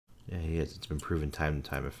is. It's been proven time and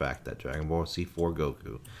time in fact that Dragon Ball Z 4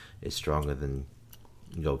 Goku is stronger than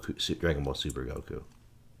Dragon Ball Super Goku.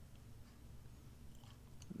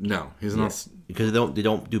 No, he's not. Because they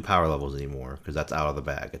don't do power levels anymore because that's out of the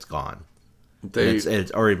bag. It's gone.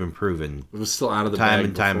 It's already been proven. It was still out of the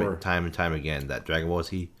bag time and time again that Dragon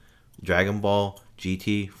Ball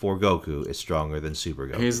GT 4 Goku is stronger than Super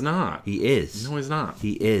Goku. He's not. He is. No, he's not.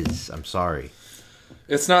 He is. I'm sorry.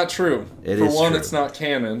 It's not true. For one, it's not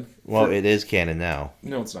canon. Well, it is canon now.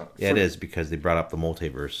 No, it's not. Yeah, it is because they brought up the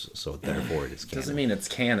multiverse, so therefore it is canon. Doesn't mean it's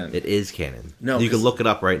canon. It is canon. No, you can look it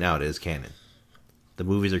up right now. It is canon. The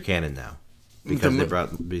movies are canon now because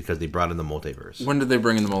they brought in the multiverse. When did they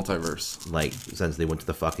bring in the multiverse? Like since they went to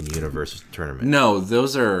the fucking universe tournament. No,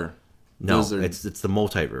 those are. It's the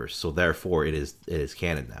multiverse, so therefore it is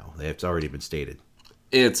canon now. It's already been stated.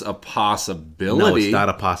 It's a possibility. No, it's not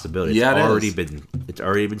a possibility. Yeah, It's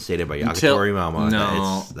already been stated by Yaka Toriyama.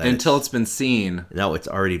 No, until it's been seen. No, it's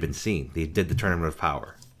already been seen. They did the Tournament of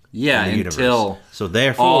Power. Yeah, until so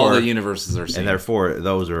therefore all the universes are seen, and therefore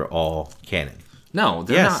those are all canon. No,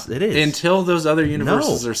 they're not. It is. Until those other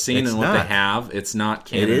universes are seen and what they have, it's not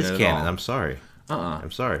canon. It is at canon. all. I'm sorry.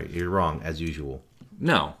 I'm sorry. You're wrong as usual.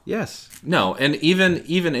 No. Yes. No, and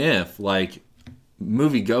even if like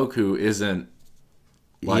movie Goku isn't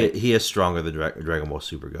like he is stronger than Dragon Ball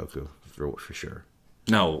Super Goku for sure.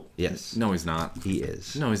 No. Yes. No, he's not. He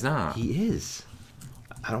is. No, he's not. He is.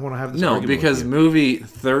 I don't want to have this. No, argument because with you. movie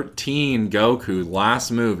 13 Goku,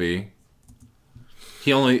 last movie,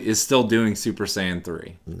 he only is still doing Super Saiyan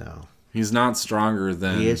 3. No. He's not stronger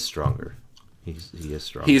than. He is stronger. He is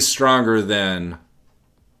stronger. He's stronger than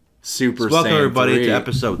Super Saiyan 3. Welcome everybody to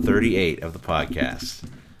episode 38 of the podcast.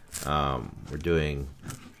 We're doing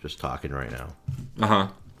just talking right now.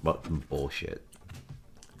 About some bullshit.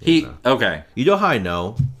 Okay. You know how I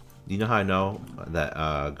know? You know how I know that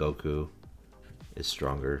Goku is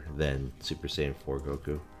stronger than Super Saiyan 4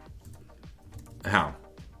 Goku? How?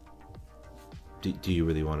 Do you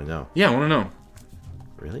really want to know? Yeah, I want to know.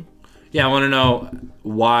 Really? Yeah, I want to know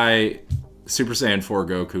why Super Saiyan 4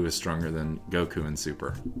 Goku is stronger than Goku in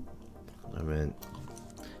Super. I mean,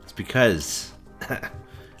 it's because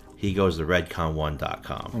he goes to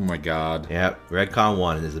redcon1.com. Oh my god. Yep,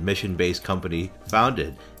 Redcon1 is a mission-based company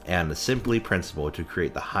founded on the simply principle to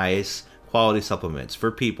create the highest quality supplements for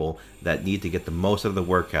people that need to get the most out of the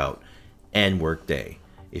workout and work day.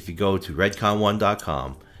 If you go to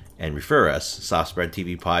redcon1.com and refer us, SoftSpread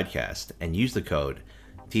TV Podcast, and use the code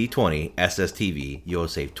T20SSTV, you'll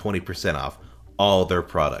save 20% off all their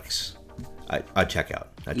products. I check out.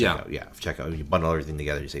 Check out. You bundle everything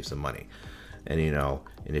together, you save some money. And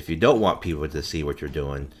and if you don't want people to see what you're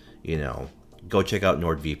doing, go check out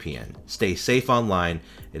NordVPN. Stay safe online.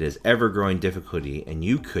 It is ever-growing difficulty, and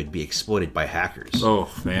you could be exploited by hackers.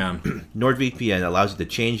 Oh, man. NordVPN allows you to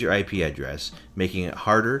change your IP address, making it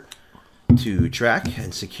harder to track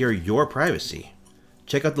and secure your privacy.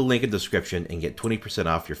 Check out the link in the description and get 20%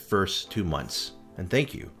 off your first 2 months. And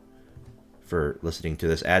thank you for listening to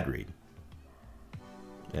this ad read.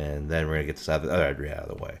 And then we're going to get this other ad read out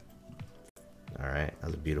of the way. Alright, that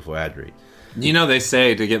was a beautiful ad read. They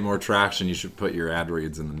say to get more traction, you should put your ad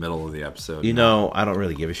reads in the middle of the episode. I don't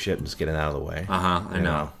really give a shit. I'm just getting out of the way. I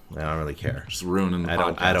know. I don't really care. Just ruining the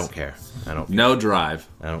podcast. I don't care. No drive.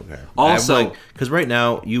 I don't care. Also, because right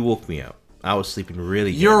now, you woke me up. I was sleeping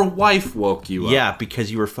really good. Your wife woke you up. Yeah,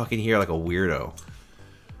 because you were fucking here like a weirdo.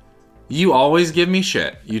 You always give me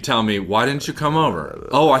shit. You tell me, why didn't you come over?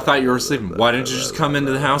 Oh, I thought you were sleeping. Why didn't you just come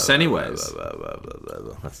into the house anyways?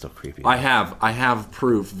 That's still creepy. I have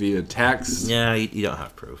proof via text. Yeah, you don't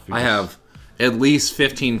have proof. I have at least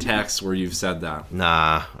 15 texts where you've said that.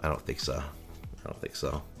 Nah, I don't think so.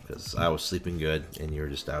 Because I was sleeping good, and you were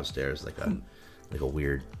just downstairs like a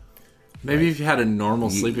weird. Maybe if you had a normal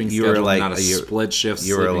sleeping schedule, not a split shift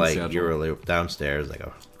sleeping schedule. You were downstairs like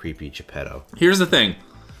a creepy Geppetto. Here's the thing.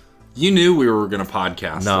 You knew we were going to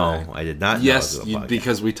podcast No, today. I did not know. Yes,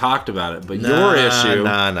 because we talked about it. But your issue,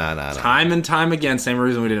 time and time again, same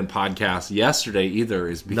reason we didn't podcast yesterday either,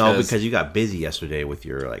 is because you got busy yesterday with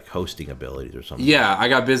your hosting abilities or something. Yeah, I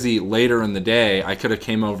got busy later in the day. I could have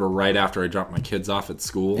came over right after I dropped my kids off at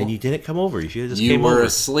school. And you didn't come over. You should have just came over. You were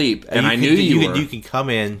asleep, and I knew you were. You can come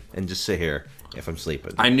in and just sit here if I'm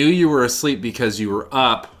sleeping. I knew you were asleep because you were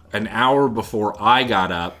up an hour before I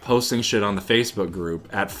got up, posting shit on the Facebook group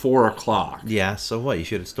at 4 o'clock. Yeah, so what? You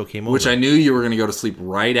should have still came over. Which I knew you were going to go to sleep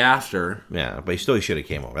right after. Yeah, but you should have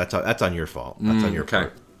came over. That's on your fault. That's on your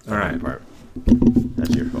part. All right.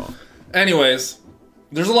 That's your fault. Anyways,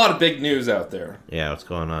 there's a lot of big news out there. Yeah, what's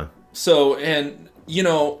going on? So, and,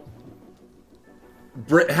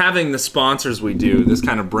 having the sponsors we do, this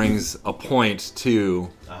kind of brings a point to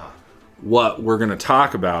what we're going to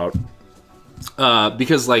talk about.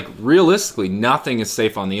 Because, like, realistically, nothing is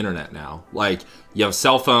safe on the internet now. Like, you have a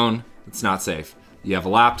cell phone, it's not safe. You have a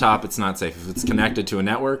laptop, it's not safe. If it's connected to a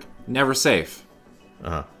network, never safe.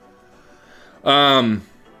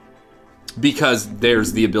 Because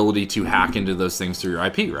there's the ability to hack into those things through your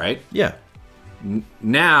IP, right? Yeah.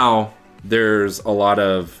 Now, there's a lot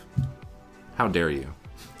of... How dare you?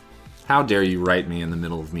 How dare you write me in the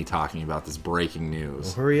middle of me talking about this breaking news?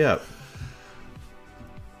 Well, hurry up.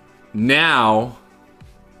 Now,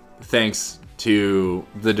 thanks to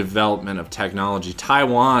the development of technology,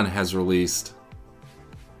 Taiwan has released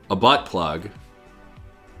a butt plug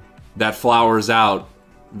that flowers out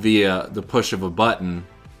via the push of a button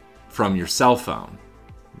from your cell phone.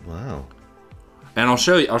 Wow. And I'll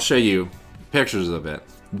show you pictures of it.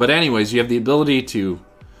 But anyways, you have the ability to,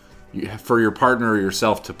 for your partner or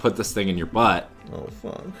yourself, to put this thing in your butt. Oh,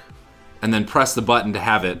 fuck. And then press the button to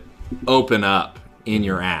have it open up in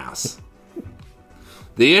your ass.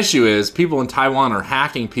 The issue is people in Taiwan are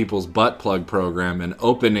hacking people's butt plug program and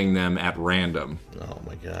opening them at random. Oh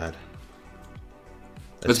my god.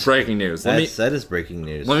 It's breaking news. That is breaking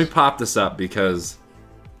news. Let me pop this up because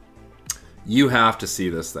you have to see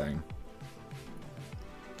this thing.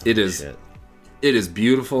 It is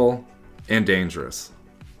beautiful and dangerous.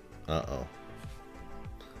 Uh-oh.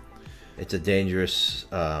 It's a dangerous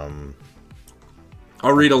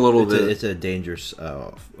I'll read a little bit. It's a dangerous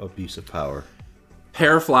abuse of power.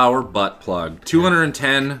 Pear flower butt plug,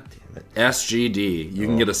 210 SGD. You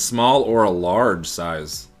can get a small or a large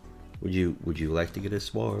size. Would you like to get a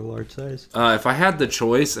small or large size? If I had the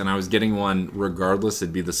choice and I was getting one regardless,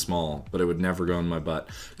 it'd be the small, but it would never go in my butt.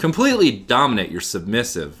 Completely dominate your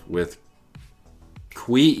submissive with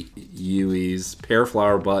Kui Yui's pear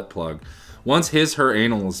flower butt plug. Once her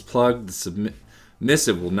anal is plugged, the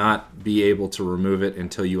submissive will not be able to remove it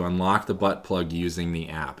until you unlock the butt plug using the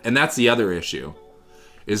app. And that's the other issue,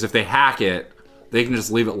 is if they hack it, they can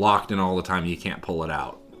just leave it locked in all the time and you can't pull it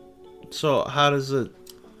out. So how does it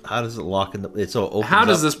lock in the... How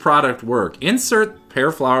does this product work? Insert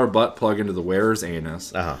pear flower butt plug into the wearer's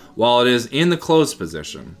anus while it is in the closed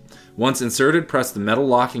position. Once inserted, press the metal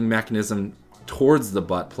locking mechanism towards the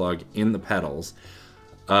butt plug in the pedals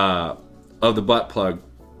of the butt plug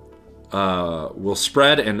will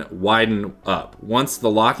spread and widen up. Once the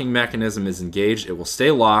locking mechanism is engaged, it will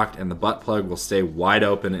stay locked and the butt plug will stay wide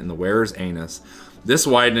open in the wearer's anus. This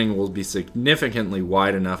widening will be significantly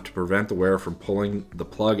wide enough to prevent the wearer from pulling the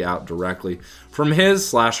plug out directly from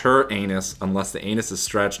his/her anus unless the anus is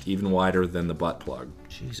stretched even wider than the butt plug.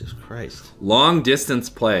 Jesus Christ. Long distance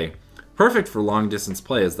play. Perfect for long distance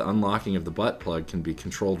play, as the unlocking of the butt plug can be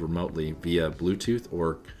controlled remotely via Bluetooth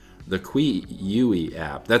or the Kui Yui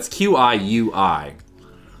app. That's QIUI.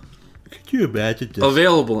 Could you imagine this?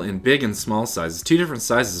 Available in big and small sizes. 2 different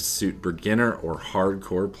sizes to suit beginner or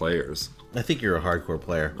hardcore players. I think you're a hardcore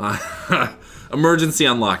player. Emergency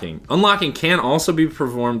unlocking. Unlocking can also be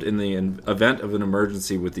performed in the event of an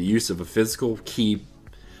emergency with the use of a physical key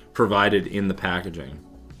provided in the packaging.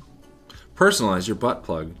 Personalize your butt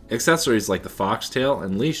plug. Accessories like the foxtail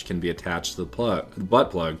and leash can be attached to the butt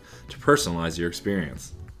plug to personalize your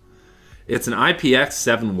experience. It's an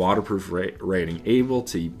IPX7 waterproof rating, able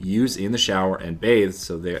to use in the shower and bathe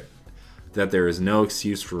so that there is no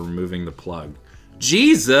excuse for removing the plug.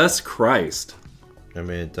 Jesus Christ. I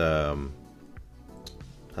mean, how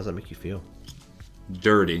does that make you feel?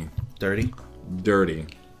 Dirty. Dirty? Dirty.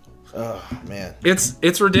 Oh, man.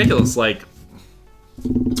 It's ridiculous. Like,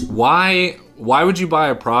 why would you buy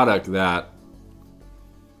a product that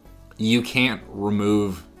you can't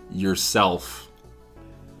remove yourself?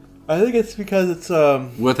 I think it's because it's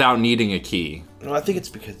without needing a key. No, I think it's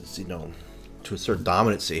because it's, to assert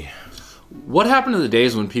dominancy. What happened to the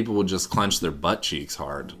days when people would just clench their butt cheeks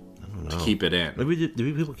hard to keep it in? Maybe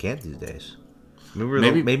people can't these days.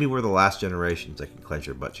 Maybe we're the last generations that can clench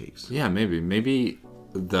their butt cheeks. Yeah, maybe. Maybe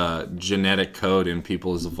the genetic code in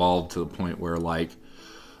people has evolved to the point where, like,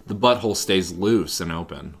 the butthole stays loose and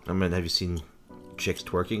open. I mean, have you seen chicks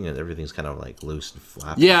twerking and everything's kind of like loose and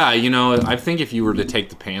flat? Yeah, I think if you were to take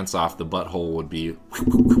the pants off, the butthole would be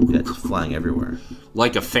just flying everywhere.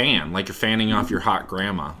 Like a fan, like you're fanning off your hot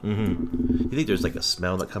grandma. Mm-hmm. You think there's like a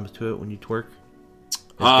smell that comes to it when you twerk?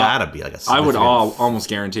 There's gotta be like a I would almost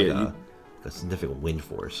guarantee it. A significant wind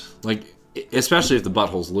force. Like, especially if the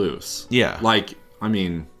butthole's loose. Yeah. Like, I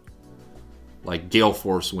mean, like gale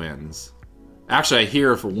force winds. Actually, I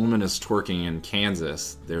hear if a woman is twerking in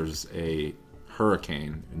Kansas, there's a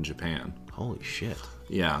hurricane in Japan. Holy shit.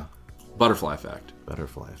 Yeah. Butterfly effect.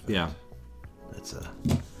 Butterfly effect. Yeah.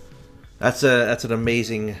 That's an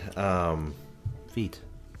amazing feat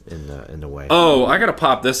in a way. Oh, I gotta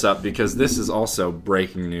pop this up because this is also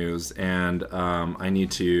breaking news, and I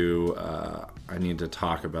need to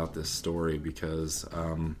talk about this story because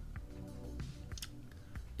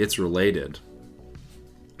it's related.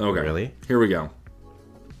 Okay, really? Here we go.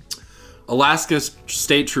 Alaska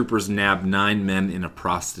state troopers nabbed 9 men in a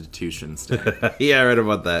prostitution sting. Yeah, I read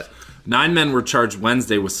about that. 9 men were charged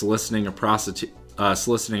Wednesday with soliciting a prostitute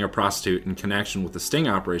in connection with the sting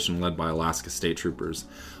operation led by Alaska state troopers.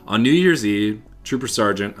 On New Year's Eve, Trooper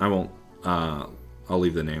Sergeant, I'll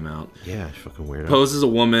leave the name out. Yeah, it's fucking weird. Posed as a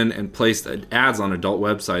woman and placed ads on adult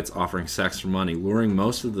websites offering sex for money, luring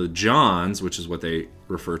most of the Johns, which is what they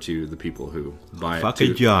refer to the people who buy it.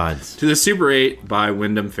 Fucking Johns. To the Super 8 by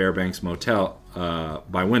Wyndham Fairbanks Motel on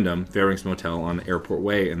Airport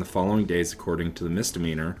Way in the following days, according to the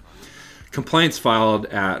misdemeanor. Complaints filed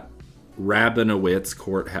at Rabinowitz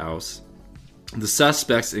Courthouse. The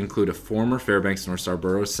suspects include a former Fairbanks North Star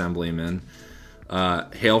Borough Assemblyman,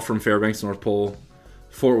 hail from Fairbanks North Pole,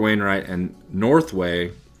 Fort Wainwright, and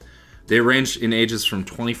Northway. They ranged in ages from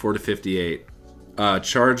 24 to 58.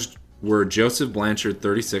 Charged were Joseph Blanchard,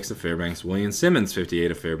 36 of Fairbanks, William Simmons,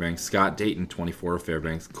 58 of Fairbanks, Scott Dayton, 24 of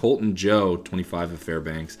Fairbanks, Colton Joe, 25 of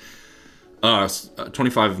Fairbanks,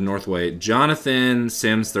 25 of Northway, Jonathan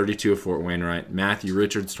Sims, 32 of Fort Wainwright, Matthew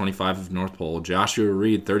Richards, 25 of North Pole, Joshua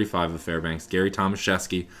Reed, 35 of Fairbanks, Gary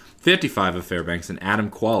Tomaszewski, 55 of Fairbanks, and Adam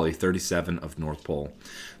Qualley, 37 of North Pole.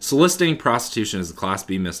 Soliciting prostitution is a Class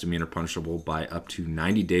B misdemeanor punishable by up to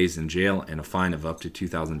 90 days in jail and a fine of up to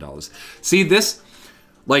 $2,000. See, this,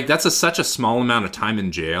 that's such a small amount of time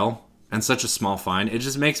in jail and such a small fine. It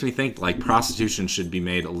just makes me think, prostitution should be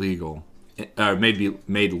made illegal. Maybe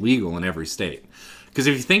made legal in every state. Because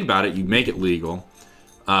if you think about it, you make it legal.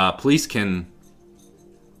 Police can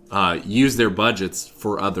use their budgets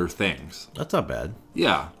for other things. That's not bad.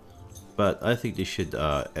 Yeah. But I think they should.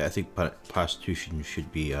 I think prostitution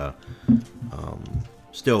should be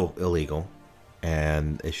still illegal,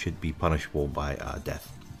 and it should be punishable by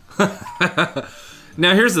death.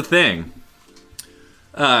 Now here's the thing.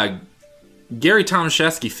 Gary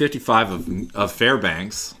Tomaszewski, 55 of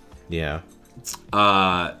Fairbanks. Yeah.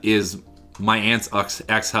 Is my aunt's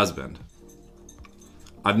ex-husband.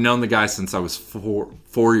 I've known the guy since I was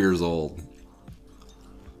 4 years old.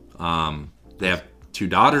 They have 2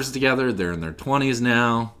 daughters together. They're in their 20s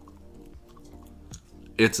now.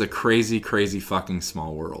 It's a crazy, crazy fucking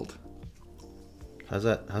small world. How's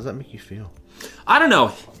that make you feel? I don't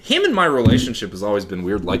know. Him and my relationship has always been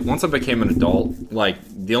weird. Once I became an adult,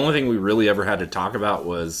 the only thing we really ever had to talk about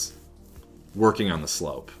was working on the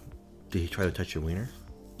slope. Did he try to touch your wiener?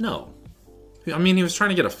 No. I mean, he was trying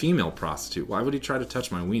to get a female prostitute. Why would he try to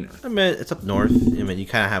touch my wiener? I mean, it's up north. I mean, you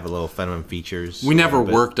kind of have a little feminine features. We never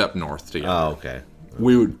worked up north together. Oh, okay.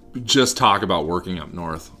 We would just talk about working up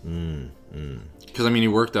north. Because, I mean, he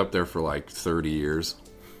worked up there for 30 years.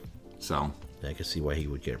 So. Yeah, I can see why he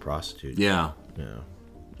would get a prostitute. Yeah. Yeah.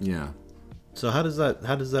 Yeah. So how does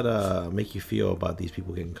that make you feel about these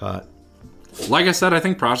people getting caught? Like I said, I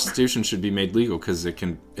think prostitution should be made legal because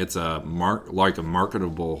it's a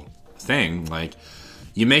marketable thing.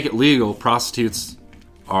 You make it legal, prostitutes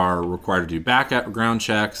are required to do background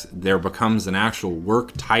checks. There becomes an actual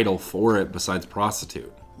work title for it besides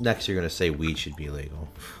prostitute. Next, you're gonna say weed should be legal.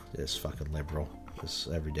 This fucking liberal. This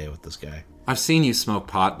every day with this guy. I've seen you smoke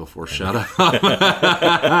pot before. Shut up.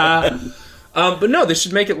 But no, they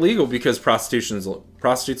should make it legal because prostitutes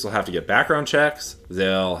will have to get background checks.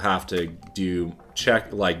 They'll have to do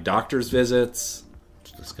doctor's visits.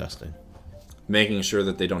 It's disgusting. Making sure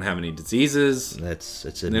that they don't have any diseases.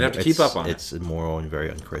 They'd have to keep up on it. It's immoral and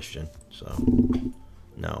very unchristian. So,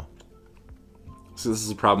 no. So this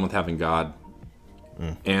is a problem with having God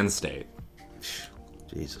and state.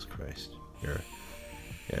 Jesus Christ.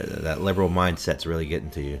 That liberal mindset's really getting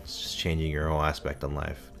to you. It's just changing your whole aspect on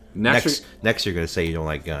life. Next you're going to say you don't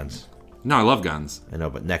like guns. No, I love guns. I know,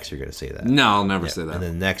 but next you're going to say that. No, I'll never say that. And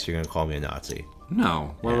then next you're going to call me a Nazi.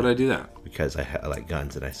 No, why would I do that? Because I like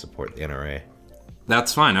guns and I support the NRA.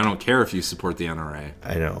 That's fine. I don't care if you support the NRA.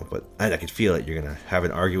 I know, but I could feel it. You're going to have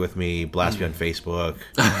an argue with me, blast me on Facebook.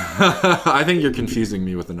 I think you're confusing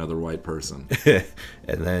me with another white person.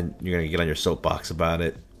 And then you're going to get on your soapbox about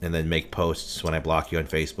it and then make posts when I block you on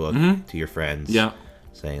Facebook to your friends. Yeah.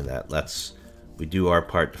 Saying that we do our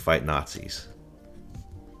part to fight Nazis.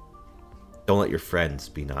 Don't let your friends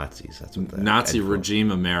be Nazis. That's what Nazi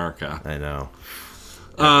regime America. I know.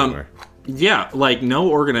 Yeah, no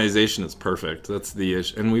organization is perfect. That's the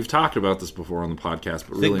issue. And we've talked about this before on the podcast,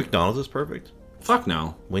 but Think McDonald's is perfect? Fuck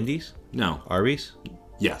no. Wendy's? No. Arby's?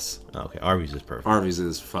 Yes. Okay, Arby's is perfect. Arby's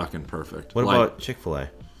is fucking perfect. What about Chick-fil-A?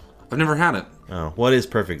 I've never had it. Oh, well, it is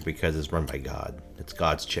perfect because it's run by God. It's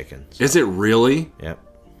God's chicken. So. Is it really? Yep.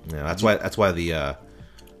 Yeah, that's why the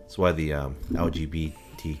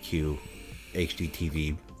LGBTQ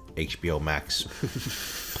HDTV HBO Max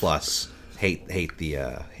Plus hate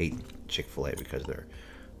Chick-fil-A because they're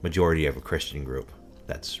majority of a Christian group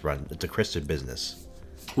that's run. It's a Christian business.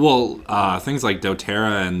 Well, things like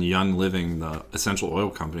doTERRA and Young Living, the essential oil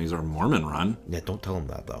companies, are Mormon run. Yeah, don't tell them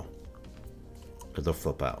that though, because they'll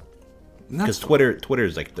flip out. Because Twitter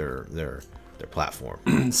is like their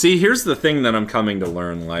platform. See, here's the thing that I'm coming to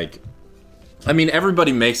learn. Like, I mean,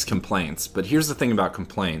 everybody makes complaints, but here's the thing about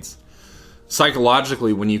complaints.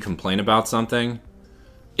 Psychologically, when you complain about something,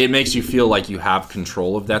 it makes you feel like you have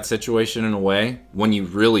control of that situation in a way when you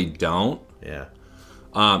really don't. Yeah.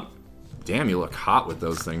 Damn, you look hot with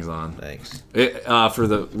those things on. Thanks. For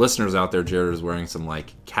the listeners out there, Jared is wearing some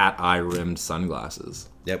like cat eye rimmed sunglasses.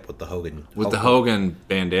 Yep, with the Hogan. With the Hogan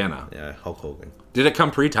bandana. Yeah, Hulk Hogan. Did it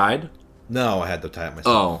come pre-tied? No, I had to tie it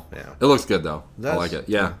myself. Oh, yeah. It looks good though. I like it.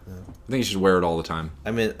 Yeah. Yeah. I think you should wear it all the time.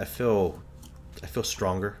 I mean, I feel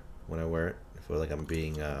stronger when I wear it. I feel like I'm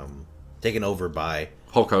being taken over by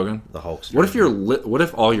Hulk Hogan. The Hulkster. What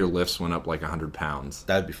if all your lifts went up like 100 pounds?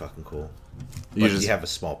 That'd be fucking cool. You have a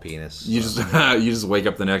small penis. You just wake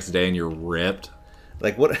up the next day and you're ripped.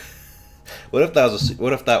 Like what? What if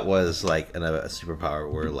that was like a superpower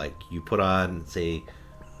where like you put on, say,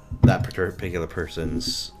 that particular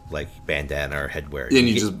person's like bandana or headwear, and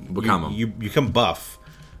you just become them. You become buff,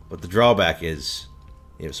 but the drawback is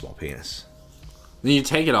you have a small penis. Then you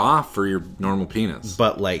take it off for your normal penis.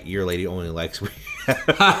 But like your lady only likes me.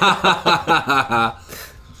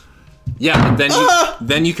 Yeah,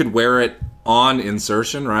 then you could wear it on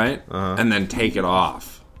insertion, right? And then take it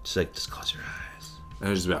off. Just close your eyes.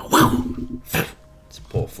 And just about whew. Just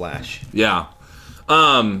pull a flash. Yeah.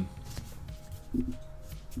 You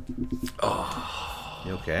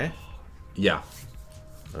okay? Yeah.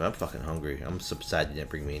 I'm fucking hungry. I'm so sad you didn't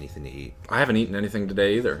bring me anything to eat. I haven't eaten anything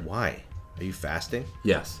today either. Why? Are you fasting?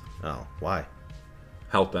 Yes. Oh, why?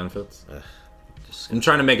 Health benefits. I'm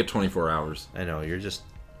trying to make it 24 hours. I know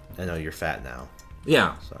you're fat now.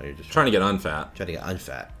 Yeah. So you're just trying to get unfat. Trying to get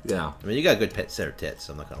unfat. Yeah. I mean, you got a good set of tits.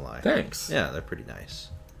 I'm not gonna lie. Thanks. Yeah, they're pretty nice.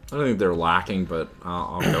 I don't think they're lacking, but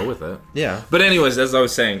I'll go with it. Yeah. But anyways, as I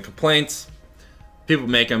was saying, complaints. People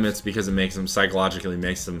make them. It's because it makes them psychologically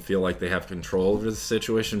makes them feel like they have control over the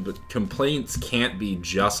situation. But complaints can't be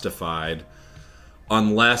justified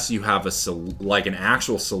unless you have an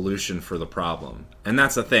actual solution for the problem. And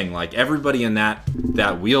that's the thing. Like everybody in that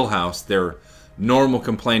wheelhouse, their normal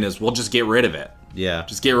complaint is, "Well, just get rid of it." Yeah.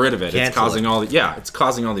 Just get rid of it. It's causing all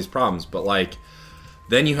these problems. But like,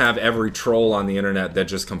 then you have every troll on the internet that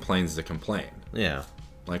just complains to complain. Yeah.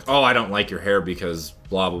 Like, oh, I don't like your hair because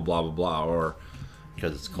blah blah blah blah blah, or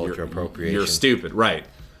because it's culture appropriation. You're stupid, right?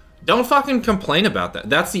 Don't fucking complain about that.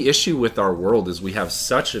 That's the issue with our world is we have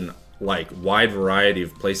such an wide variety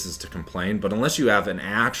of places to complain, but unless you have an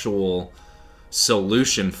actual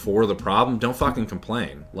solution for the problem, don't fucking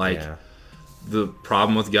complain. The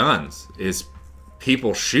problem with guns is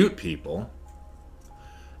people shoot people,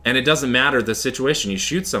 and it doesn't matter the situation. You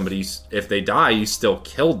shoot somebody, if they die, you still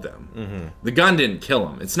killed them. Mm-hmm. The gun didn't kill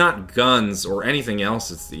them. It's not guns or anything else.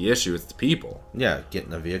 It's the issue. It's the people. Yeah, get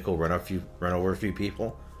in a vehicle, run over a few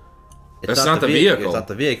people. It's not the vehicle. It's not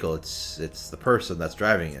the vehicle. It's the person that's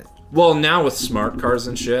driving it. Well, now with smart cars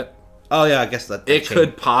and shit. Oh yeah, I guess that it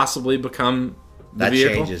could possibly become the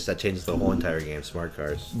vehicle. That changes the whole entire game. Smart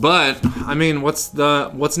cars. But I mean, what's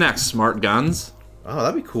next? Smart guns. Oh,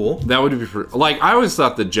 that'd be cool. That would be I always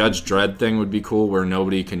thought the Judge Dredd thing would be cool, where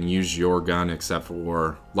nobody can use your gun except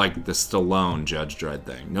for like the Stallone Judge Dredd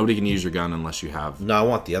thing. Nobody can use your gun unless you have. No, I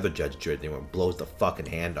want the other Judge Dredd thing where it blows the fucking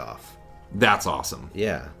hand off. That's awesome.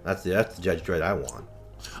 Yeah, that's the Judge Dredd I want.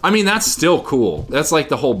 I mean, that's still cool. That's like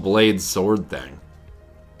the whole blade sword thing.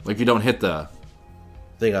 Like, if you don't hit the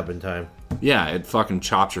thing up in time. Yeah, it fucking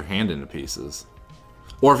chops your hand into pieces.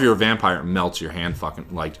 Or if you're a vampire, it melts your hand fucking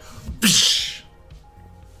like.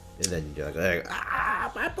 And then you're like,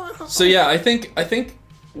 So yeah, I think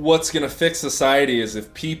what's gonna fix society is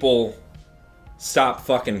if people stop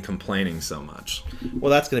fucking complaining so much.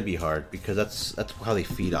 Well, that's gonna be hard because that's how they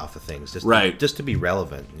feed off of things. Just to be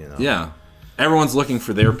relevant, you know. Yeah. Everyone's looking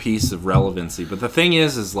for their piece of relevancy, but the thing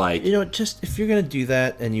is like, you know, just if you're gonna do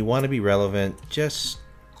that and you want to be relevant, just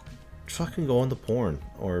fucking go into porn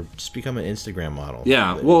or just become an Instagram model.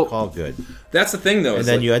 Yeah, well, all good. That's the thing, though. And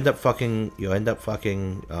then you end up fucking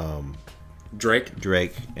Drake,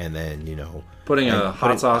 and then putting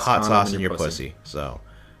hot sauce in your pussy. So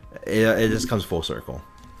it just comes full circle.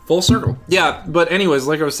 Full circle. Yeah, but anyways,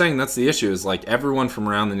 like I was saying, that's the issue. Is like everyone from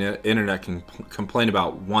around the internet can complain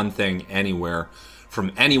about one thing anywhere,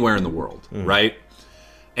 from anywhere in the world, right?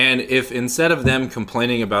 And if instead of them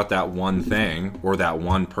complaining about that one thing or that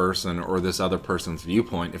one person or this other person's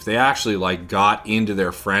viewpoint, if they actually like got into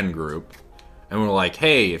their friend group and were like,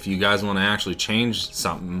 hey, if you guys want to actually change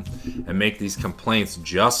something and make these complaints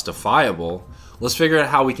justifiable, let's figure out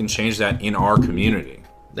how we can change that in our community.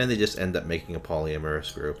 Then they just end up making a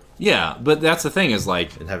polyamorous group. Yeah, but that's the thing is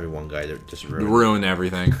like... And having one guy that just ruin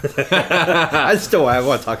everything. I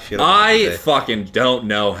want to talk shit about I fucking don't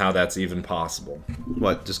know how that's even possible.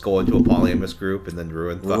 What, just go into a polyamorous group and then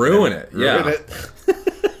ruin it? Ruin it.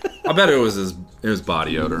 I bet it was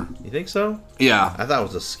body odor. You think so? Yeah. I thought it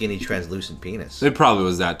was a skinny, translucent penis. It probably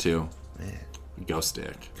was that too. Man. Ghost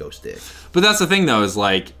dick. Ghost dick. But that's the thing though, is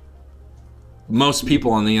like... Most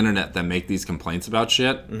people on the internet that make these complaints about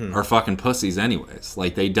shit are fucking pussies anyways.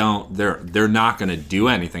 Like they're not gonna do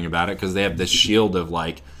anything about it because they have this shield of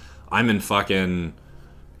like, I'm in fucking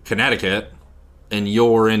Connecticut and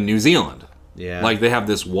you're in New Zealand. Yeah. Like they have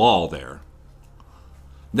this wall there.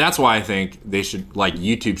 That's why I think they should, like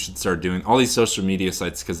YouTube should start doing all these social media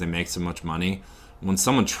sites because they make so much money. When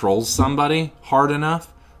someone trolls somebody hard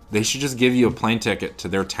enough, they should just give you a plane ticket to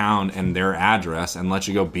their town and their address and let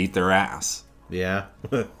you go beat their ass. Yeah,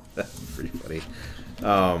 that's pretty funny.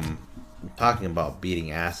 Talking about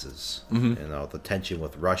beating asses, the tension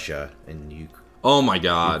with Russia and oh my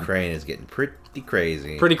God, Ukraine is getting pretty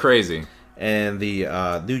crazy. Pretty crazy. And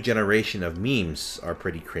the new generation of memes are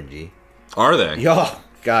pretty cringy. Are they? Oh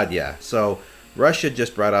God, yeah. So Russia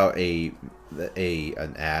just brought out an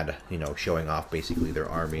ad, showing off basically their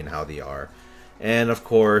army and how they are. And of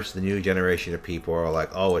course, the new generation of people are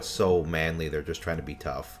like, "Oh, it's so manly. They're just trying to be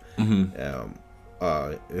tough."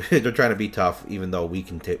 They're trying to be tough, even though we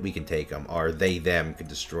can take them, or them could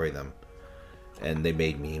destroy them. And they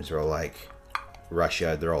made memes where like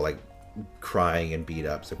Russia, they're all like crying and beat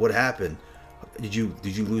up. It's like, what happened? Did you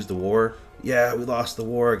lose the war? Yeah, we lost the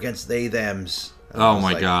war against thems. Oh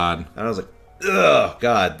my God! And I was like, ugh,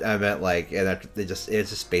 God. I meant like, and it's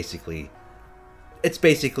just basically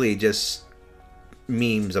just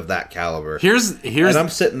memes of that caliber. Here's and I'm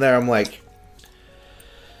sitting there, I'm like,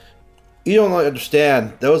 you don't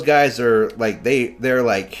understand. Those guys are like they're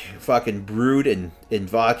like fucking brewed in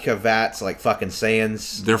vodka vats, like fucking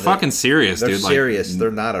Saiyans. They're fucking serious, they're dude. serious. Like,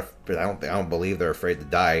 they're not I don't believe they're afraid to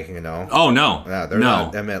die. Oh no. Yeah, they're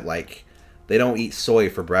not. I meant like they don't eat soy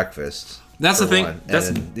for breakfast. That's the thing.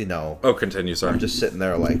 Oh, continue. Sorry. I'm just sitting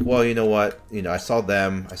there like, well, you know what? I saw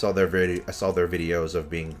them. I saw their videos of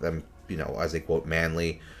being them. As they quote,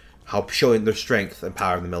 manly, how showing their strength and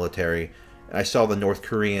power in the military. And I saw the North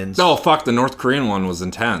Koreans. Oh, fuck, the North Korean one was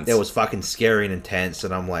intense. It was fucking scary and intense.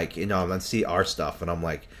 And I'm like, I see our stuff. And I'm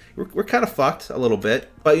like, we're kind of fucked a little bit.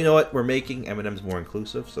 But you know what? We're making M&Ms more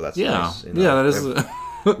inclusive. So that's nice. Yeah, that is.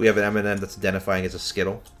 We have an M&M that's identifying as a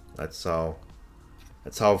Skittle. That's how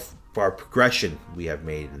far progression we have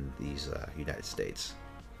made in these United States.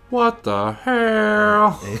 What the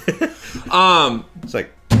hell? It's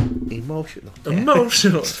like emotional.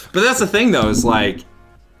 But that's the thing, though, is like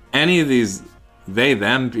any of these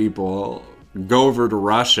them people go over to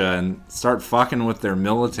Russia and start fucking with their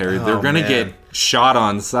military, they're gonna get shot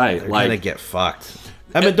on sight. They're gonna get fucked.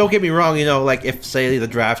 I mean, don't get me wrong. Like if say the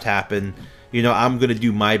draft happened, I'm gonna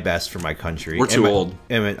do my best for my country. We're too old.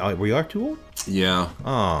 We are too old. Yeah.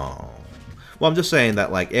 Oh. Well, I'm just saying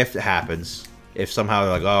that like if it happens. If somehow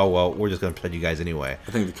they're like, oh, well, we're just going to play you guys anyway.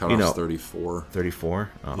 I think the cutoff's 34. 34?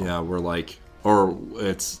 Oh. Yeah, we're like, we're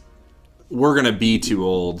going to be too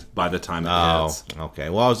old by the time it hits. Okay.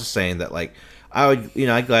 Well, I was just saying that, like, I would,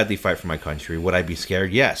 I'd gladly fight for my country. Would I be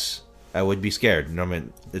scared? Yes. I would be scared. I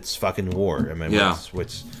mean, it's fucking war. I mean, yeah.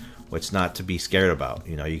 what's not to be scared about?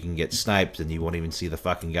 You can get sniped and you won't even see the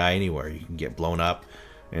fucking guy anywhere. You can get blown up.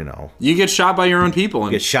 You get shot by your own people.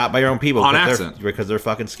 Get shot by your own people on accident because they're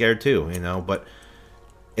fucking scared too. But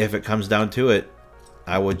if it comes down to it,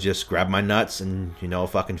 I would just grab my nuts and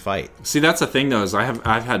fucking fight. See, that's the thing though, is I've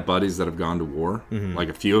had buddies that have gone to war, like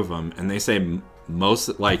a few of them, and they say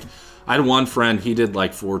most like I had one friend, he did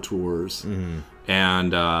like 4 tours,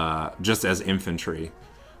 and just as infantry,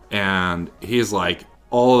 and he's like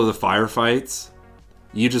all of the firefights.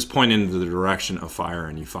 You just point into the direction of fire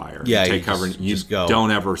and you fire. Yeah, you take cover. And you go.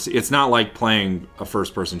 Don't ever see. It's not like playing a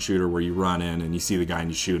first-person shooter where you run in and you see the guy and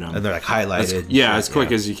you shoot him. And they're like highlighted. As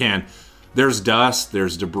quick as you can. There's dust.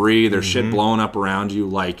 There's debris. There's shit blowing up around you.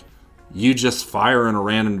 Like you just fire in a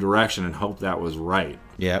random direction and hope that was right.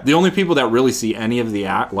 Yeah. The only people that really see any of the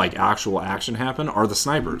actual action happen are the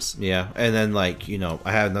snipers. Yeah, and then like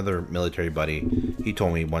I had another military buddy. He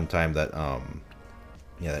told me one time that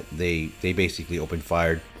they basically opened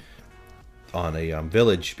fire on a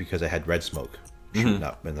village because it had red smoke shooting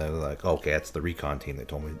up, and they're like, okay, that's the recon team. They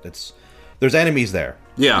told me there's enemies there.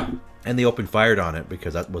 Yeah, and they opened fire on it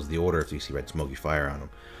because that was the order. If you see red smoke, you fire on them,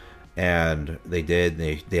 and they did.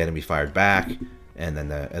 The enemy fired back. And then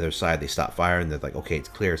the other side, they stopped firing. They're like, okay, it's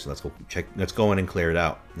clear, so let's go check. Let's go in and clear it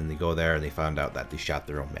out. And they go there, and they found out that they shot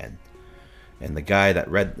their own men. And the guy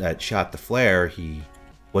that shot the flare, he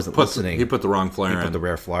wasn't listening. He put the wrong flare in. He put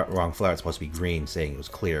the wrong flare. It's supposed to be green, saying it was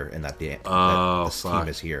clear, and that the team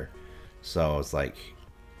is here. So it's like,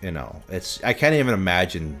 I can't even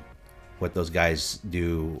imagine what those guys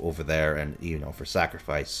do over there, and for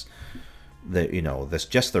sacrifice. That's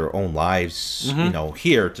just their own lives.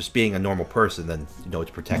 Here, just being a normal person, then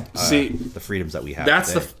to protect the freedoms that we have.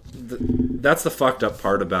 That's that's the fucked up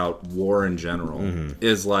part about war in general.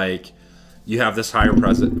 Is like you have this higher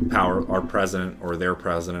power, our president or their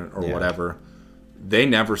president or whatever. They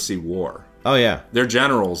never see war. Oh yeah, their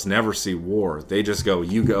generals never see war. They just go,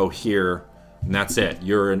 you go here, and that's it.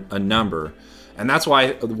 You're a number, and that's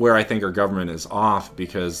where I think our government is off,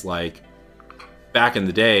 because like back in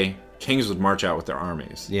the day, kings would march out with their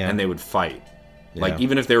armies, and they would fight. Like,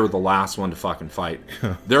 even if they were the last one to fucking fight,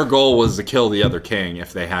 their goal was to kill the other king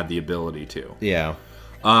if they had the ability to. Yeah.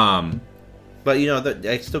 But,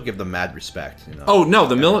 I still give them mad respect. Oh, no,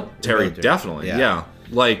 the military, definitely, yeah.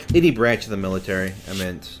 Like, any branch of the military, I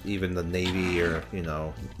meant even the Navy or,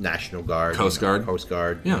 National Guard. Coast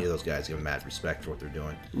Guard. Any of those guys give them mad respect for what they're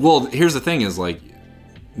doing. Well, here's the thing is, like,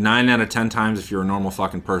 9 out of 10 times if you're a normal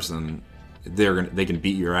fucking person, they can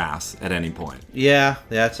beat your ass at any point. Yeah,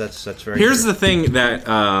 that's very Here's true. the thing that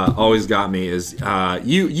always got me is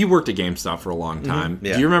you worked at GameStop for a long time.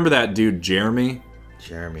 Yeah. Do you remember that dude Jeremy?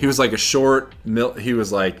 Jeremy. He was like he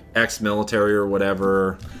was like ex-military or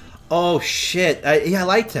whatever. Oh shit! I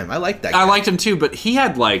liked him. I liked that guy. I liked him too, but he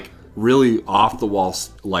had like really off the wall,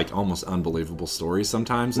 like almost unbelievable stories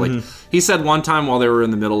sometimes. Like he said one time while they were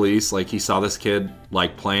in the Middle East, like he saw this kid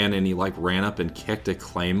like playing and he like ran up and kicked a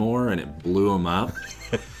claymore and it blew him up.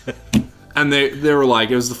 And they were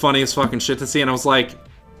like, it was the funniest fucking shit to see, and I was like,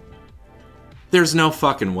 there's no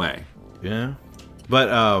fucking way. Yeah.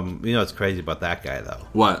 But what's crazy about that guy though?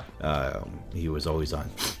 What? He was always on.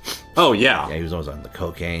 Oh yeah. Yeah, he was always on the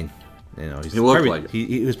cocaine. He looked like it.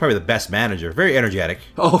 He was probably the best manager. Very energetic.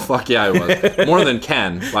 Oh fuck yeah, he was. More than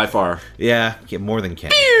Ken by far. Yeah, more than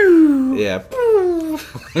Ken. Yeah.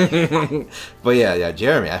 But yeah,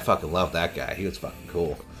 Jeremy, I fucking love that guy. He was fucking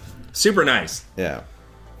cool. Super nice. Yeah.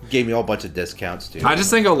 Gave me a whole bunch of discounts too. I just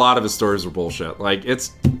think a lot of his stories are bullshit. Like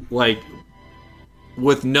it's like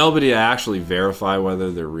with nobody to actually verify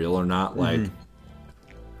whether they're real or not. Like.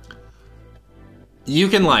 You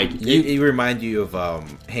can like he remind you of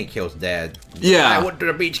Hank Hill's dad. Yeah, I went to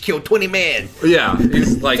the beach, killed 20 men. Yeah,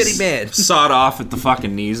 he's like 50 men. Sawed off at the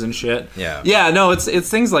fucking knees and shit. Yeah. No, it's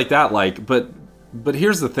things like that. Like, but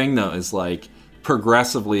here's the thing though, is like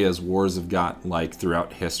progressively as wars have got like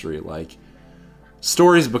throughout history, like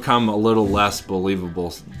stories become a little less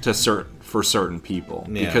believable for certain people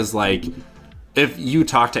because like. If you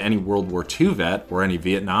talk to any World War II vet or any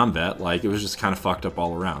Vietnam vet, like, it was just kind of fucked up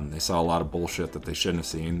all around. They saw a lot of bullshit that they shouldn't have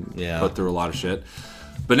seen, put through a lot of shit.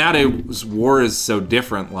 But nowadays, war is so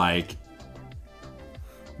different, like...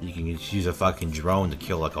 You can just use a fucking drone to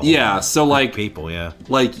kill, like, a whole so, like... people,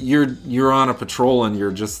 Like, you're on a patrol and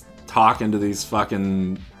you're just talking to these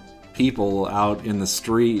fucking people out in the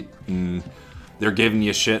street, and they're giving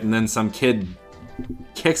you shit, and then some kid...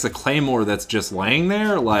 kicks a claymore that's just laying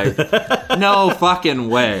there, like no fucking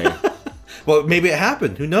way. Well, maybe it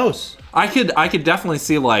happened. Who knows? I could definitely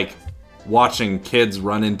see like watching kids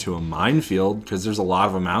run into a minefield because there's a lot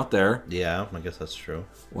of them out there. Yeah, I guess that's true.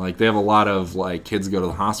 Like they have a lot of like kids go to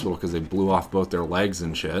the hospital because they blew off both their legs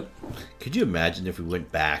and shit. Could you imagine if we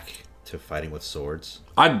went back to fighting with swords?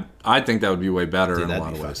 I think that would be way better in a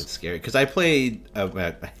lot of ways. That'd be scary. Because I played.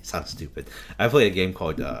 It sounds stupid. I played a game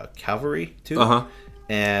called Cavalry 2.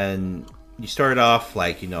 And you start off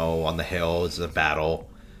like on the hill. It's a battle,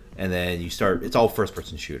 and then you start. It's all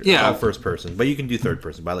first-person shooter. Yeah, it's all first person, but you can do third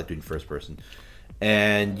person. But I like doing first person.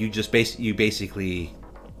 And you just basically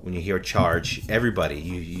when you hear charge, everybody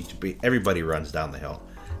runs down the hill,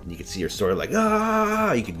 and you can see your sword like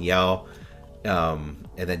you can yell.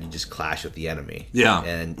 And then you just clash with the enemy. Yeah.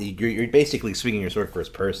 And you're basically swinging your sword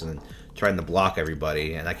first person and trying to block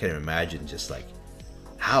everybody. And I can't imagine just like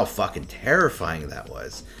how fucking terrifying that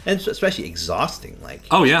was. And especially exhausting. Like,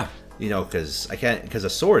 oh, yeah. You know, because a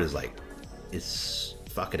sword is like, it's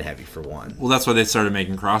fucking heavy for one. Well, that's why they started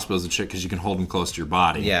making crossbows and shit, because you can hold them close to your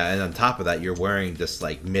body. Yeah, and on top of that, you're wearing this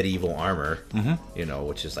like medieval armor, you know,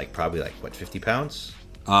 which is like probably like what, 50 pounds?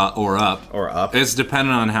 Or up. Or up. It's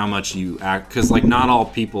dependent on how much you act, because like not all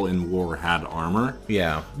people in war had armor.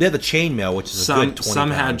 Yeah, they had the chainmail, which is a good 20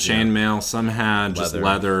 Some had pounds, chainmail, some had just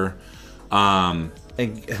leather. And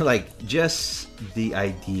like just the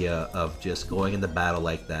idea of just going into battle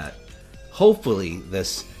like that. Hopefully,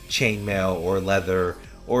 this chainmail or leather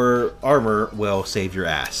or armor will save your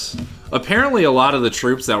ass. Apparently, a lot of the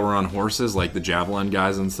troops that were on horses, like the javelin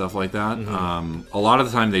guys and stuff like that, a lot of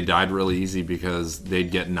the time they died really easy because they'd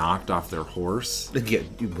get knocked off their horse. They'd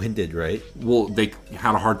get winded, right? Well, they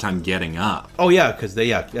had a hard time getting up. Oh yeah, because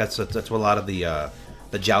that's what a lot of the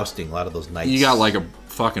jousting, a lot of those knights. You got like a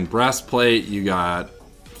fucking breastplate, you got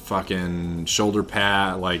fucking shoulder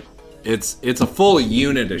pad, like it's a full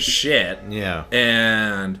unit of shit. Yeah.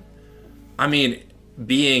 And I mean,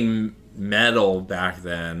 being metal back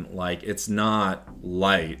then, like, it's not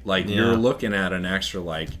light. Like, you're looking at an extra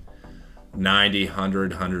like 90,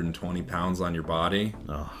 100, 120 pounds on your body.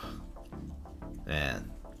 Oh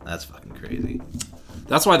man, that's fucking crazy.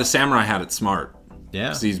 That's why the samurai had it smart.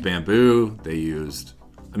 Yeah. They used bamboo, they used,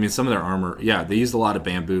 I mean, some of their armor, they used a lot of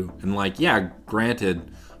bamboo. And like,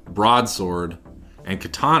 granted, broadsword and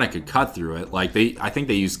katana could cut through it. Like, I think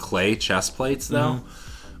they used clay chest plates though,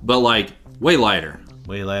 but like way lighter.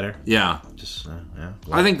 Way lighter. Yeah. Just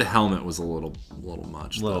I think the helmet was a little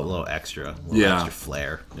much. Little extra. Extra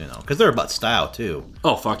flair. You know, because they're about style too.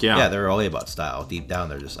 Oh fuck yeah. Yeah, they're all about style. Deep down,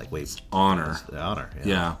 they're just like, wait, honor. Honor.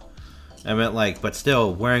 Yeah. I meant like, but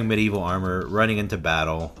still wearing medieval armor, running into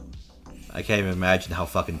battle. I can't even imagine how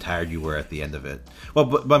fucking tired you were at the end of it. Well,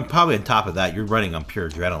 but probably on top of that, you're running on pure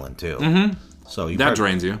adrenaline too. Mm-hmm. So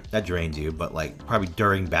drains you. That drains you, but like probably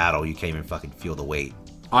during battle, you can't even fucking feel the weight.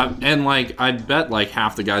 And like, I bet like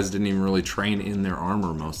half the guys didn't even really train in their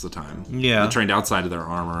armor most of the time. Yeah, they trained outside of their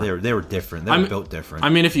armor. They were different. They were built different. I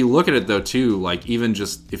mean, if you look at it though, too, like even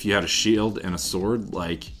just if you had a shield and a sword,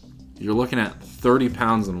 like you're looking at 30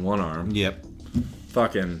 pounds in one arm. Yep.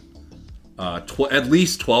 Fucking, at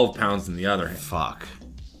least 12 pounds in the other. Fuck.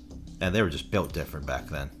 And they were just built different back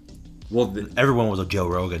then. Well, everyone was a Joe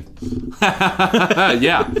Rogan.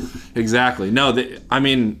 Yeah, exactly. No, I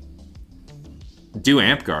mean, do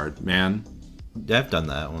amp guard, man. Yeah, I've done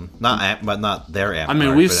that one. But not their amp. I mean,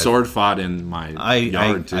 guard, we've sword fought in my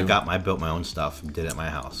yard too. I built my own stuff and did it at my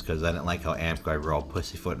house because I didn't like how amp guard were all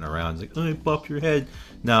pussyfooting around. It's like, oh, you popped your head.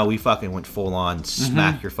 No, we fucking went full on,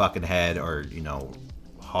 smack your fucking head, or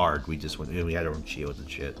hard. We just went. We had our own shields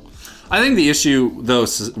and shit. I think the issue though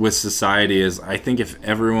with society is, I think if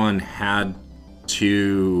everyone had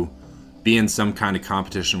to be in some kind of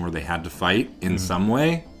competition where they had to fight in some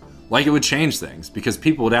way, like, it would change things because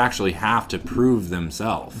people would actually have to prove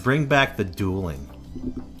themselves. Bring back the dueling.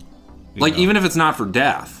 Like, even if it's not for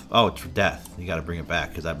death. Oh, it's for death. You got to bring it back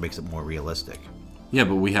because that makes it more realistic. Yeah,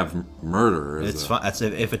 but we have murder. It's fun.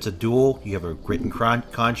 If it's a duel, you have a written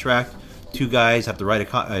contract. Two guys have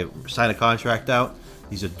to sign a contract out.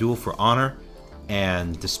 These are duel for honor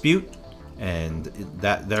and dispute, and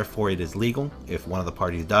that therefore it is legal. If one of the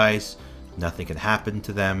parties dies, nothing can happen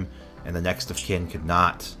to them, and the next of kin could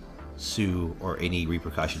not sue or any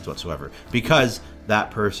repercussions whatsoever because that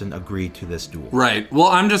person agreed to this duel. Right. Well,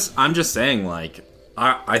 I'm just saying, like,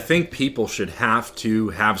 I think people should have to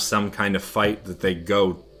have some kind of fight that they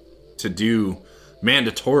go to do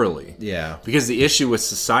mandatorily. Yeah. Because the issue with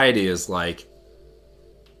society is, like,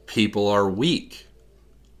 people are weak.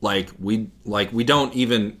 We don't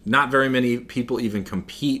even, not very many people even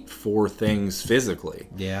compete for things physically.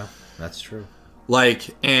 Yeah, that's true.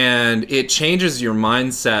 Like, and it changes your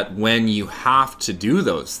mindset when you have to do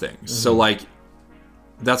those things. So, like,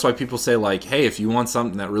 that's why people say, like, hey, if you want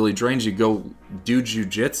something that really drains you, go do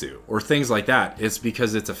jujitsu or things like that. It's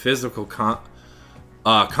because it's a physical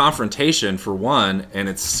confrontation, for one, and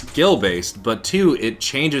it's skill-based, but two, it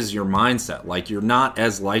changes your mindset. Like, you're not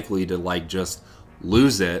as likely to, like, just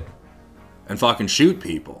lose it and fucking shoot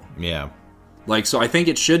people. Yeah. Like, so I think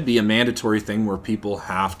it should be a mandatory thing where people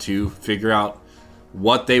have to figure out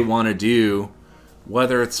what they want to do,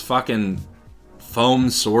 whether it's fucking foam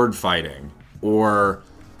sword fighting or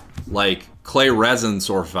like clay resin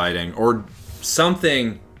sword fighting or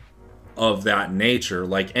something of that nature,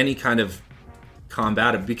 like any kind of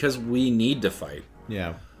combative, because we need to fight.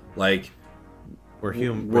 Yeah. Like, we're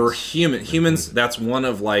human. Humans, that's one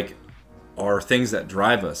of like our things that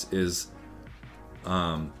drive us is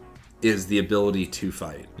the ability to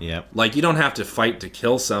fight. Yeah. Like, you don't have to fight to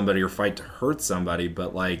kill somebody or fight to hurt somebody,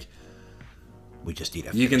 but like, We just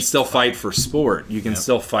eat. You can still fight for sport. You can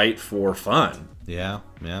still fight for fun. Yeah.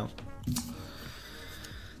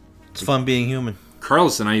 It's fun being human.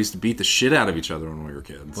 Carlos and I used to beat the shit out of each other when we were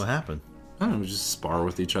kids. What happened? I don't know, we just spar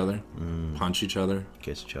with each other, punch each other,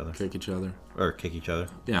 kiss each other, kick each other. Or kick each other.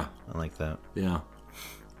 Yeah. I like that. Yeah.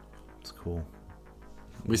 It's cool.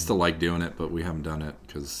 We still like doing it, but we haven't done it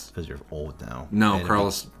because you're old now. No,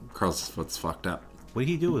 Carlos' foot's fucked up. What did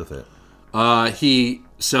he do with it? He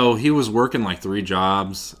was working like 3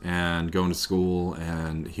 jobs and going to school,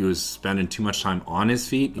 and he was spending too much time on his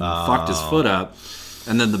feet. He fucked his foot up,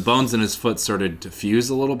 and then the bones in his foot started to fuse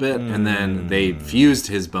a little bit, and then they fused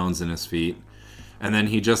his bones in his feet, and then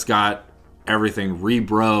he just got everything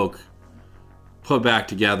re-broke, put back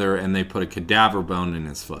together, and they put a cadaver bone in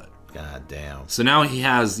his foot. God damn. So now he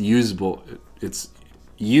has it's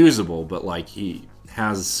usable, but like he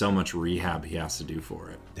has so much rehab he has to do for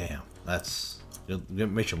it. Damn. You'll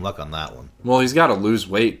make some luck on that one. Well, he's got to lose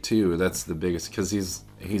weight too. That's the biggest, because he's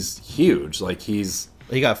huge. Like he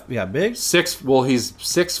got big? He's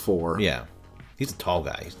 6'4". Yeah. He's a tall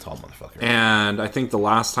guy. He's a tall motherfucker. And I think the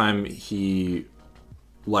last time he,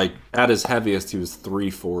 like, at his heaviest, he was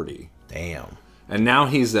 340. Damn. And now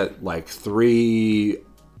he's at like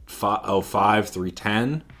 305,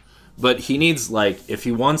 310. But he needs, like, if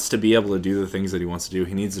he wants to be able to do the things that he wants to do,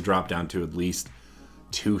 he needs to drop down to at least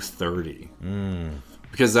 230.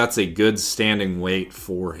 Because that's a good standing weight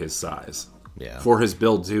for his size. Yeah. For his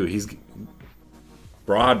build too. He's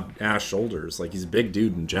broad ass shoulders. Like, he's a big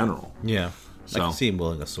dude in general. Yeah. So I can see him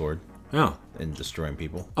wielding a sword. Yeah. And destroying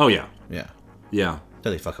people. Oh yeah. Yeah. Yeah.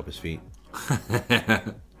 Until they fuck up his feet.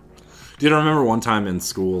 Dude, I remember one time in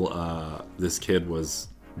school, this kid was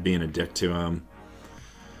being a dick to him.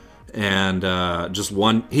 And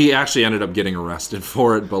he actually ended up getting arrested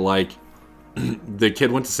for it, but like, the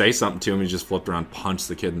kid went to say something to him, he just flipped around, punched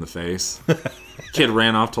the kid in the face. Kid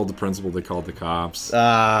ran off, told the principal, they called the cops.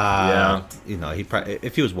 Yeah. You know,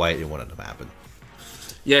 if he was white, it wouldn't have happened.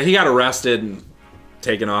 Yeah, he got arrested and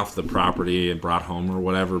taken off the property and brought home or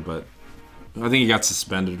whatever, but I think he got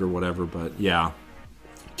suspended or whatever, but yeah.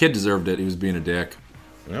 Kid deserved it, he was being a dick.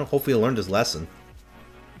 You know, hopefully he learned his lesson.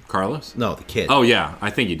 Carlos? No, the kid. Oh yeah, I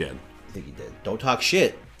think he did. I think he did. Don't talk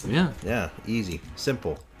shit. Yeah. Yeah, easy.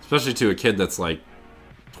 Simple. Especially to a kid that's like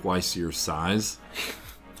twice your size.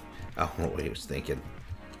 I don't know what he was thinking.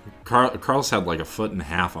 Carlos had like 1.5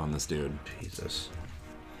 foot on this dude. Jesus.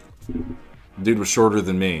 Dude was shorter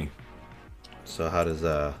than me. So how does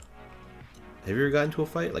have you ever gotten into a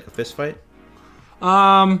fight, like a fist fight?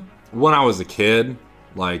 When I was a kid,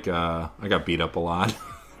 like I got beat up a lot.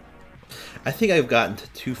 I think I've gotten to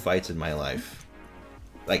 2 fights in my life,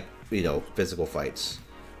 like, you know, physical fights.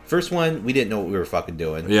 First one, we didn't know what we were fucking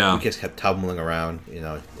doing. Yeah. We just kept tumbling around, you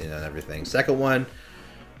know, and everything. Second one,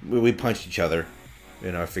 we punched each other.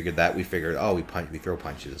 You know, we figured, we throw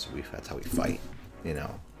punches. That's how we fight, you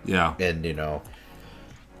know. Yeah. And, you know,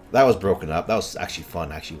 that was broken up. That was actually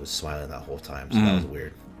fun. I actually was smiling that whole time, so that was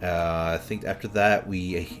weird. I think after that,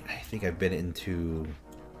 I think I've been into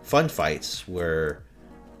fun fights where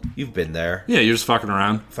you've been there. Yeah, you're just fucking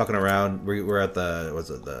around. We're at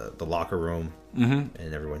the locker room, and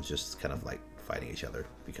everyone's just kind of like fighting each other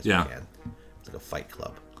because we can. It's like a fight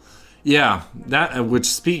club. Yeah, which,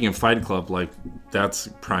 speaking of fight club, like, that's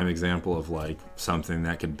a prime example of like something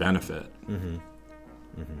that could benefit.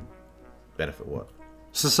 Benefit what?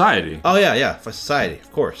 Society. Oh yeah, for society,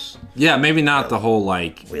 of course. Yeah, maybe not the whole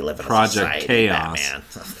like we live in Project a society,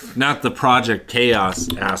 Chaos. Not the Project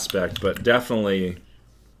Chaos aspect, but definitely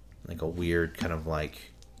like a weird kind of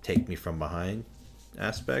like take me from behind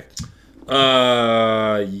aspect.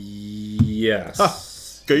 Yes. Huh.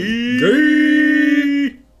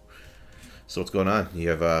 Gay. So what's going on?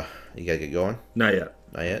 You gotta get going? Not yet.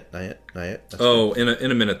 Not yet. That's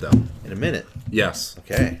in a minute though. In a minute. Yes.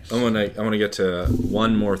 Okay. I want to get to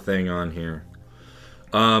one more thing on here.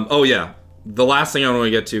 Oh yeah, the last thing I want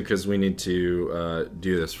to get to, because we need to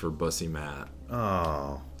do this for Bussy Matt.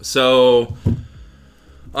 Oh. So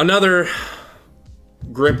another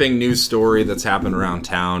gripping news story that's happened around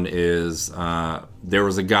town is there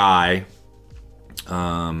was a guy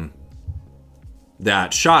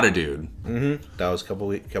that shot a dude. That was a couple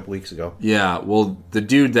weeks ago. Yeah, well, the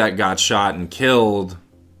dude that got shot and killed,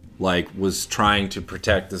 like, was trying to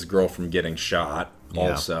protect this girl from getting shot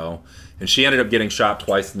also. And she ended up getting shot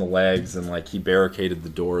twice in the legs, and, like, he barricaded the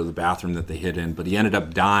door of the bathroom that they hid in, but he ended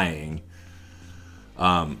up dying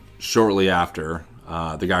shortly after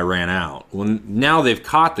the guy ran out. Well, now they've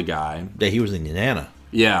caught the guy. Yeah, he was in Indiana.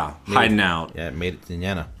 Yeah, hiding out. Yeah, made it to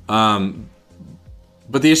Indiana.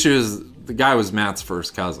 But the issue is, the guy was Matt's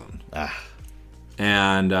first cousin.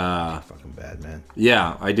 And fucking bad, man.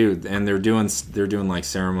 Yeah, I do. And they're doing like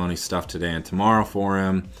ceremony stuff today and tomorrow for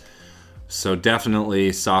him. So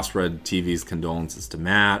definitely SoftSpread TV's condolences to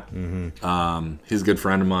Matt. He's a good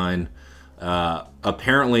friend of mine.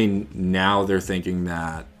 Apparently now they're thinking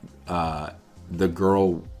that the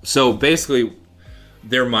girl... So basically,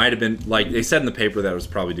 there might have been... Like, they said in the paper that it was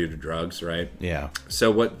probably due to drugs, right? Yeah. So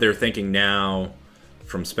what they're thinking now,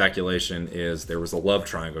 from speculation, is there was a love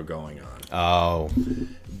triangle going on. Oh.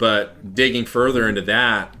 But digging further into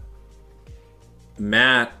that,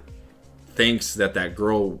 Matt thinks that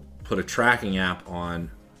girl put a tracking app on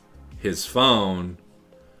his phone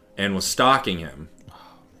and was stalking him.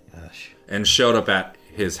 Gosh. And showed up at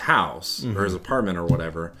his house or his apartment or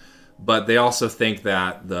whatever. But they also think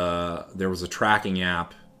that there was a tracking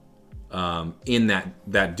app in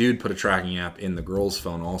that dude put a tracking app in the girl's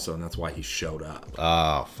phone also, and that's why he showed up.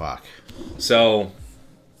 Oh, fuck. So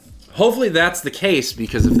hopefully that's the case,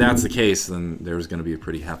 because if that's the case, then there's going to be a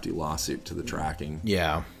pretty hefty lawsuit to the tracking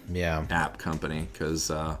app company. Because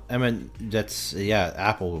I mean, that's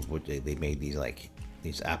Apple. They made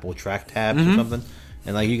these Apple Track tabs or something.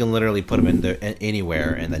 And like you can literally put them in there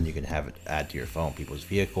anywhere, and then you can have it add to your phone people's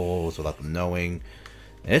vehicles without them knowing.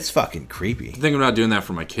 It's fucking creepy. I'm thinking about doing that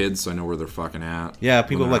for my kids, so I know where they're fucking at. Yeah,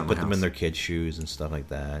 people like put them in their kids' shoes and stuff like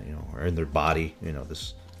that, you know, or in their body. You know,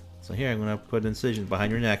 this. So here, I'm gonna put incisions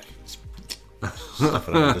behind your neck. Stuff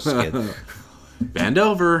it under the skin. Bend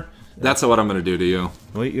over. That's what I'm gonna do to you.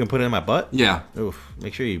 Well, you gonna put it in my butt? Yeah. Oof.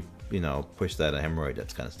 Make sure you push that hemorrhoid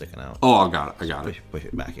that's kind of sticking out. Oh, I got it. Push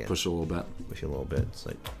it back in. Push it a little bit. Push it a little bit. It's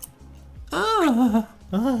like,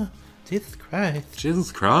 Jesus Christ.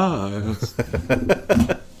 Jesus Christ.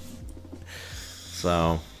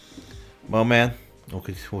 So, well, man,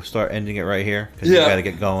 we'll start ending it right here because you got to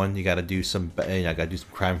get going. You got to do some,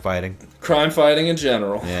 crime fighting. Crime fighting in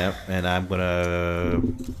general. Yeah, and I'm gonna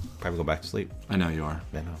probably go back to sleep. I know you are.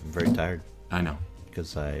 I know. I'm very tired. I know.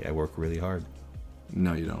 Because I work really hard.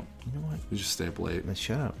 No, you don't. You know what? You just stay up late. Let's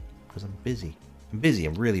shut up. Because I'm busy.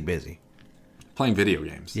 I'm really busy. Playing video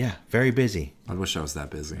games. Yeah, very busy. I wish I was that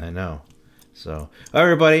busy. I know. So, all right,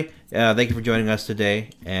 everybody. Thank you for joining us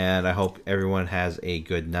today. And I hope everyone has a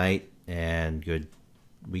good night and good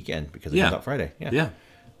weekend because it comes out Friday. Yeah.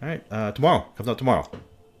 All right. Tomorrow. Comes out tomorrow.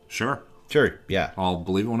 Sure. Yeah. I'll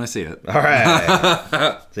believe it when I see it. All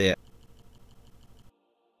right. See ya.